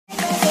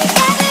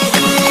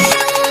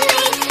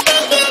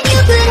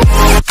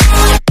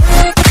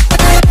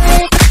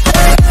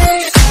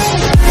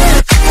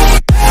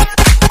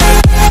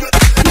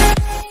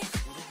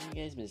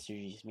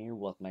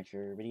back to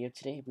our video.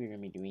 Today we're going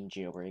to be doing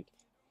Jailbreak.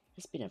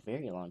 It's been a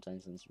very long time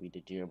since we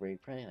did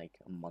Jailbreak, probably like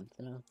a month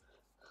now.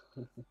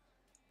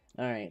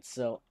 Alright,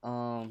 so,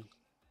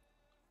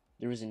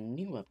 there was a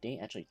new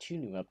update, actually two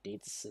new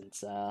updates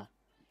since,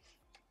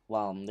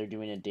 they're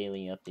doing a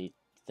daily update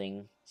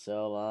thing.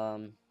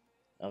 So,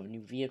 of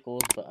new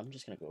vehicles, but I'm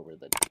just going to go over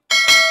the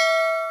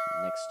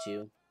next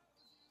two.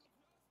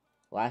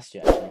 Last two,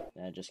 actually,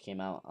 that just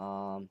came out.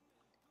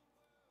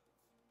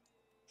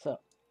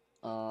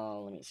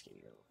 Let me escape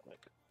here real quick.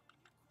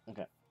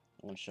 Okay,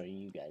 I'm going to show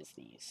you guys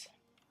these.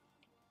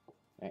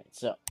 Alright,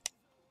 so,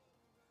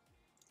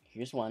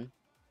 here's one.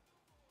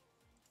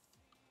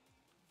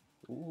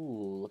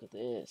 Ooh, look at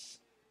this.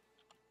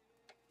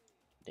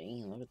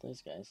 Dang, look at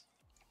this, guys.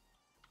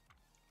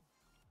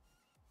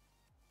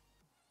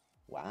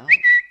 Wow.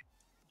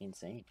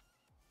 Insane.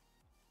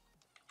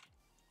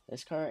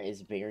 This car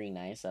is very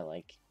nice. I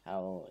like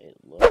how it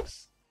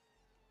looks.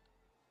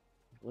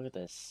 Look at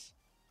this.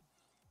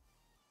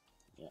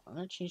 Yeah, I'm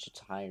gonna change the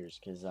tires,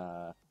 because,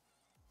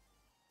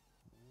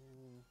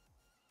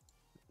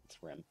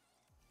 it's rim.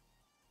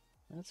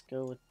 Let's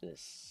go with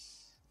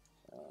this.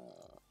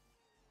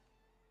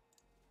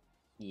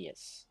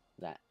 Yes,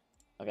 that.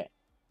 Okay,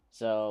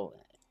 so,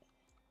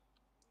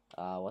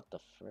 what the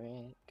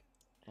frick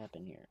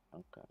happened here?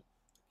 Okay.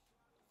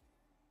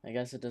 I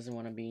guess it doesn't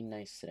want to be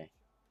nice today.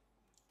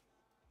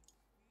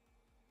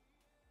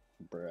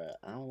 Bruh,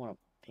 I don't want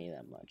to pay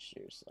that much,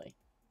 seriously.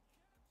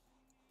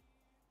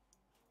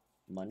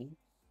 Money?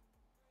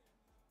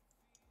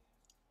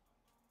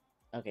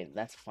 Okay,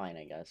 that's fine,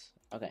 I guess.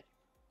 Okay.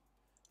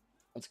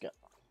 Let's go.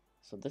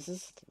 So this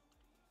is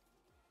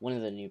one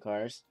of the new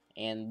cars,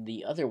 and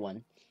the other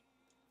one,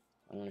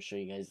 I'm going to show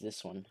you guys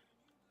this one.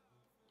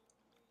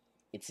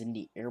 It's in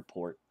the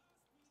airport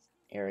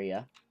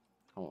area.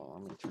 Hold on,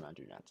 I'm going to turn on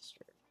Do Not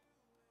Disturb.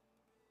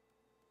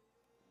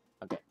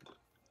 Okay.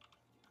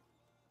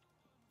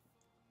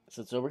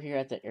 So it's over here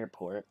at the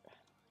airport.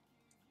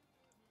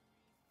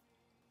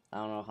 I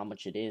don't know how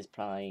much it is,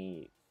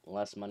 probably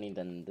less money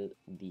than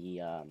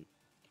the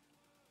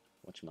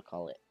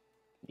whatchamacallit,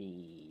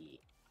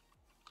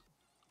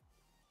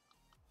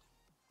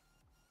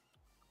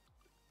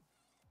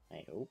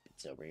 I hope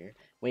it's over here.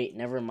 Wait,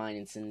 never mind,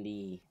 it's in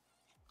the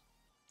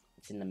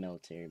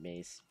military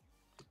base.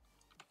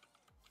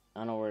 I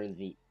don't know where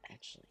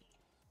actually,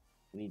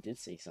 we did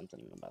say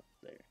something about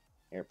their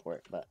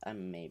airport, but I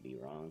may be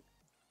wrong.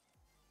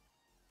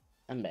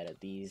 I'm bad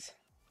at these.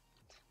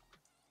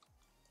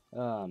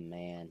 Oh,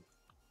 man.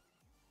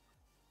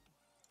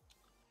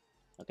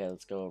 Okay,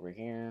 let's go over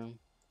here.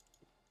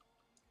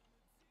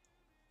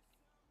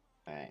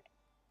 Alright.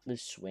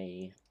 This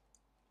way.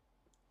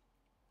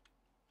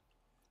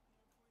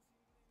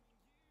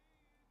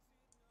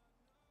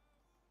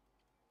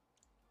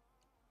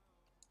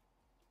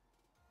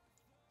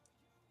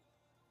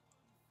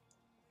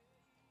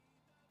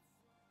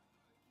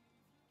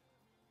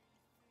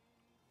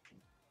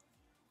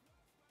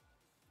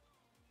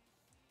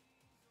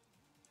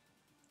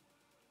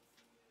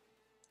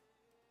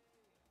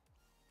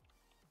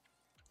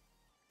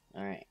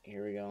 Alright,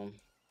 here we go.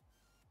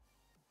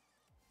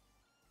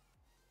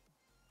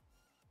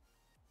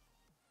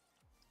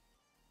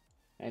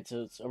 Alright,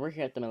 so it's over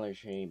here at the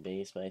military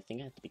base, but I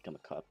think I have to become a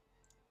cop.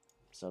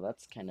 So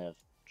that's kind of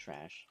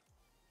trash.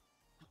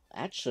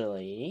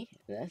 Actually,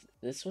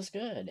 this was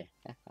good.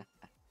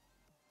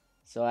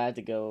 So I had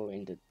to go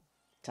into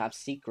top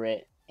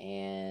secret,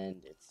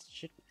 and it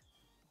should...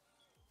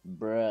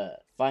 Bruh,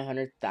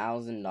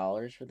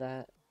 $500,000 for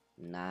that?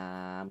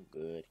 Nah, I'm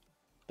good.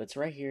 But it's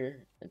right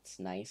here. It's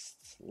nice.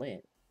 It's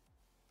lit.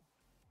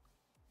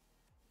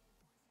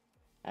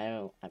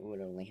 I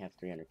would only have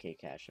 300k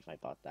cash if I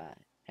bought that.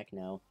 Heck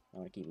no. I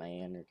want to keep my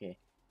 800k.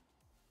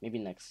 Maybe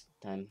next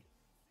time.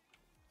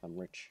 If I'm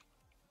rich.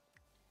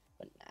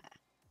 But nah.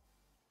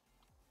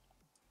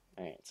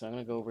 Alright, so I'm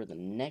going to go over the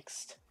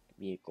next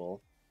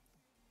vehicle.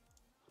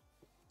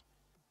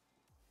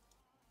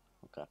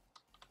 Okay.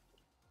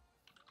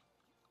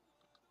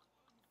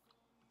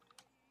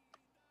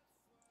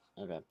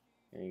 Okay,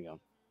 here you go.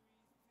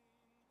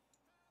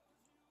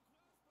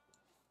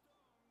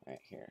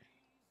 Alright, here.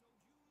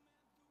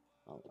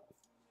 Hold on.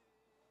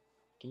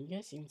 Can you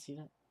guys even see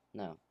that?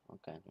 No.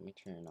 Okay, let me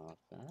turn off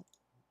that.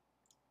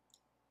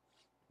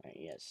 Alright,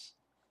 yes.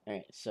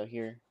 Alright, so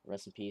here,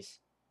 rest in peace.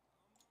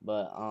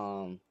 But,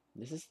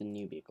 this is the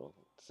new vehicle.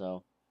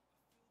 So,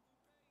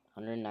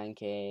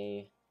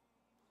 109k.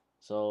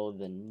 So,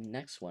 the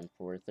next one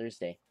for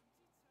Thursday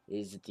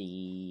is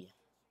the...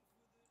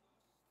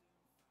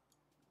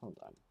 Hold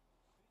on.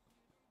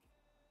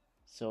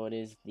 So, it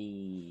is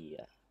the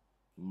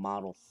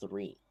Model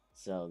 3.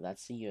 So,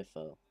 that's the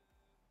UFO.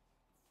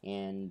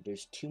 And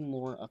there's 2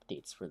 more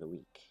updates for the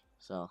week.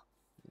 So,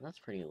 that's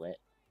pretty lit.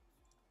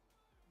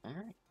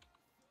 Alright.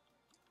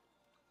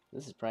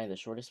 This is probably the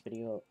shortest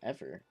video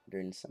ever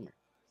during the summer.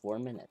 4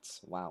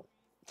 minutes. Wow.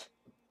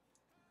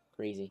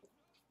 Crazy.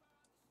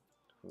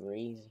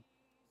 Crazy.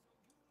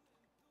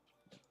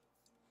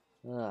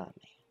 Ah, man.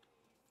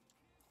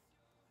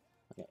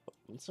 Okay,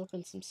 let's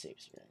open some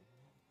saves here.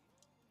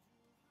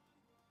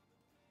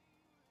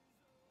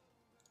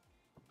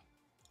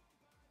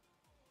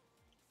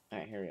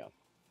 Alright, here we go.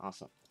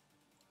 Awesome.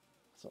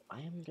 So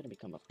I am gonna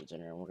become a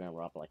prisoner, and we're gonna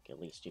rob like at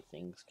least 2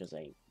 things, because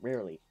I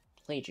rarely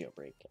play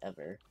Jailbreak,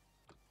 ever.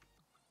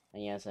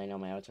 And yes, I know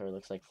my avatar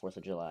looks like 4th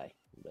of July,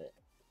 but,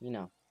 you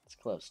know, it's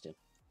close to.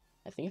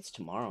 I think it's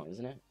tomorrow,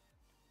 isn't it?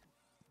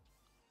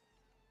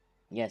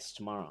 Yes,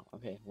 tomorrow.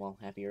 Okay, well,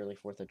 happy early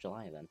 4th of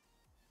July, then.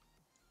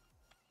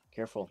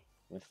 Careful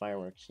with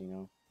fireworks, you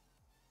know.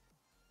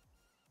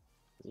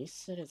 They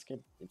said it's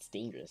good. It's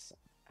dangerous.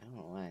 I don't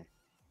know why.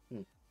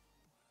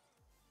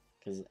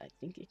 Because I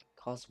think it can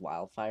cause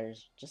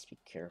wildfires. Just be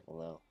careful,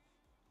 though.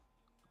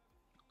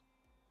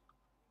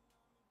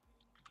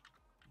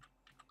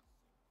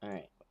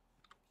 Alright.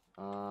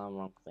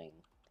 Wrong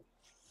thing.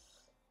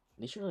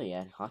 They should really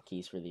add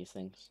hotkeys for these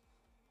things.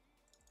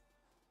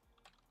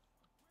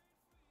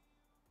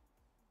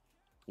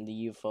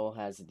 The UFO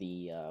has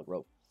the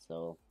rope,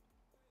 so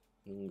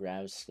you can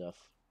grab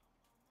stuff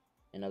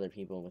and other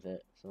people with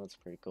it, so that's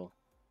pretty cool.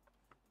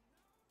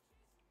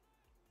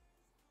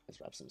 Let's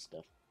grab some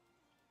stuff.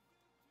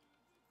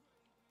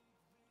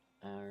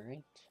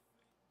 Alright.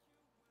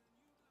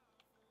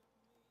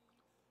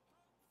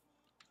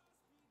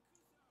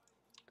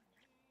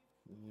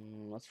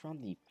 Let's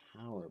rob the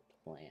power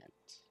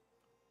plant.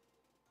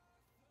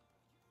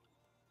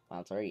 Wow,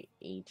 it's already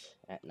 8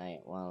 at night.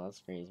 Wow, that's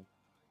crazy.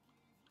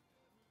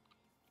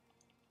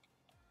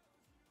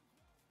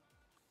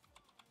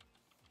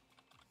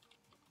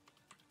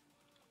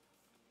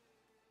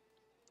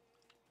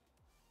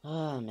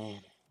 Oh,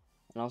 man.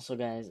 And also,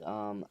 guys,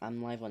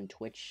 I'm live on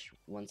Twitch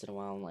once in a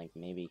while, like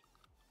maybe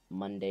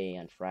Monday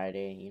and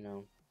Friday, you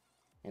know,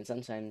 and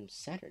sometimes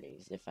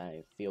Saturdays if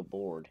I feel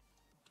bored.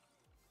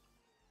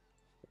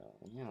 So,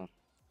 yeah.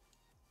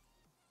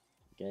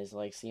 If you guys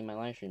like seeing my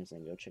live streams,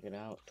 then go check it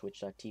out,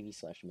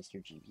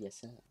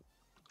 twitch.tv/MrGBSN.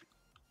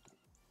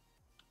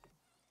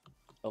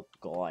 Oh,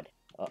 God.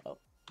 Uh-oh.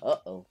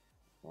 Uh-oh.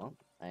 Well,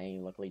 I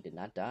luckily did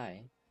not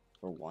die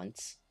for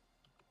once.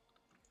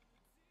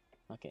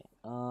 Okay,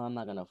 I'm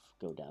not gonna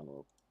go down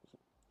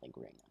like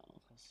right now.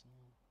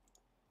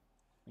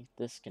 Like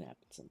this can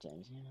happen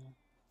sometimes,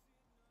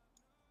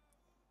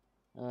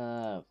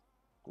 yeah.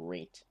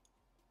 Great.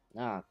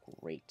 Ah,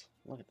 great.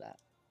 Look at that.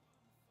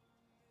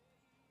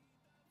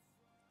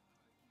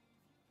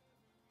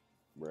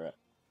 Bruh.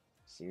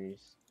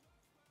 Serious?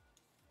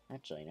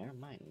 Actually, never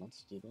mind.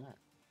 Let's do that.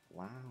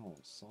 Wow,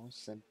 so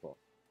simple.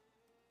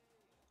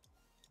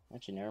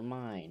 Actually, never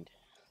mind.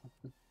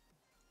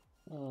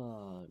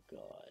 Oh,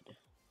 God.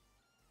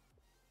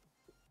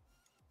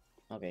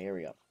 Okay, here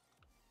we go.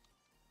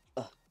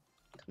 Ugh.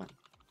 Come on.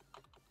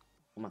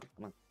 Come on,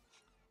 come on.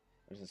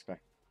 Where's this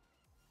car?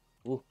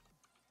 Ooh.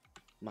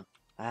 Come on.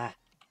 Ah.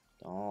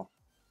 Oh.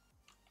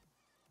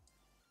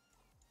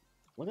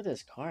 Look at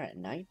this car at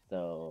night,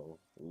 though.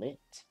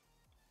 Lit.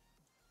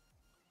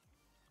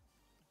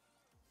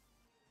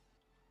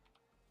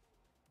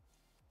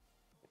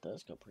 It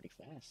does go pretty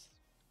fast.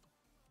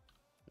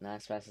 Not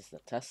as fast as the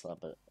Tesla,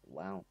 but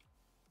wow.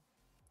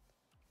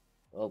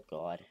 Oh,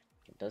 God.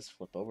 It does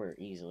flip over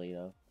easily,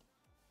 though.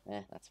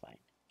 That's fine.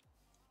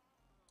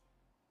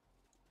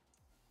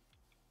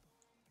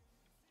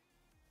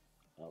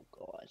 Oh,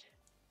 God.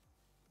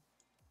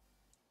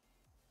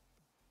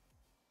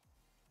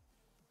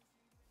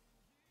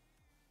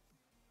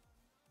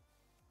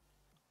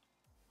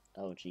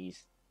 Oh,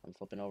 jeez. I'm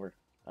flipping over.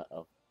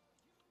 Uh-oh.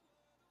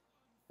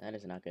 That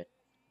is not good.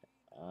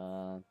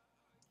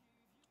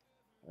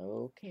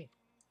 Okay.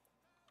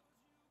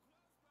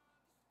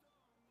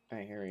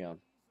 Alright, here we go.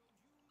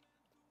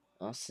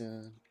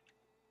 Awesome.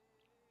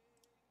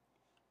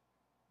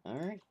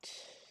 Alright.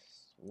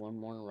 One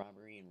more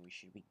robbery and we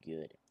should be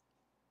good.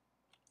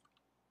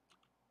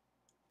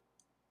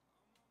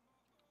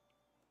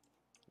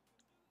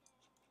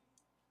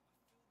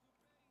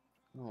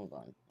 Hold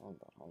on,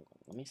 hold on, hold on.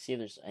 Let me see if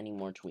there's any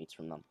more tweets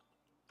from them.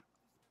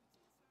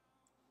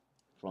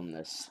 From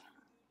this.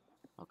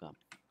 Okay,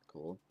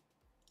 cool.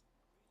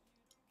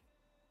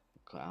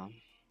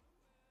 Okay.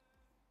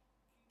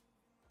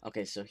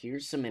 Okay, so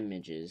here's some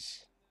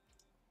images.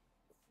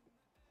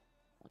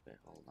 Okay,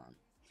 hold on.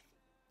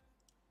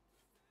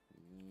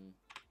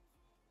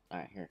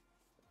 Alright, here.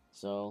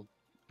 So,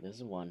 this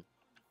is one.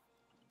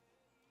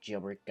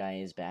 Jailbreak guy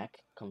is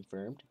back.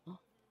 Confirmed.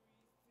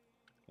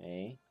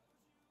 Okay.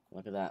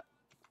 Look at that.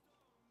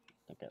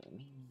 Okay, let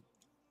me...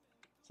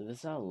 So this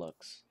is how it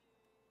looks.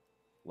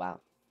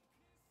 Wow.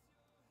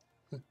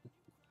 You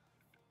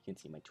can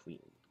see my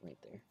tweet right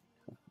there.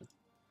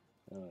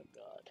 Oh,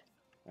 God.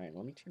 Alright,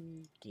 let me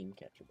turn game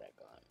capture back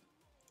on.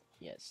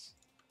 Yes.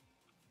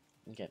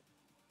 Okay.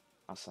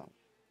 Awesome.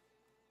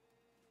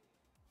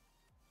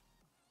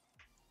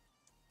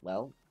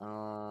 Well,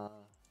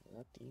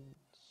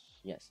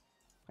 yes.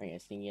 Alright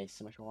guys, thank you guys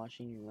so much for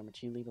watching. Remember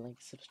to leave a like,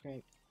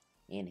 subscribe,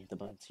 and hit the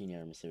button so you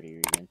never miss a video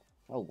again.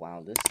 Oh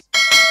wow, this...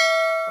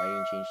 Why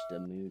didn't change the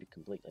mood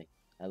completely?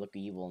 I look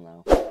evil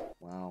now.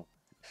 Wow.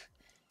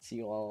 See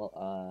you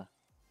all,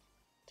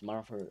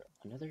 tomorrow for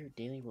another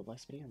daily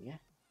Roblox video. Yeah.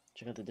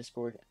 Check out the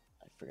Discord.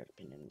 I forgot to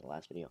pin it in the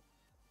last video.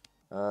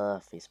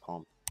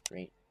 Facepalm.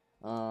 Great.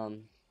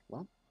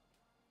 Well,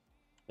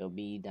 It'll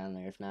be down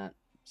there. If not,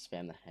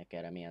 spam the heck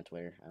out of me on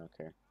Twitter. I don't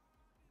care.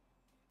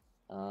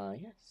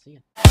 Yeah, see ya.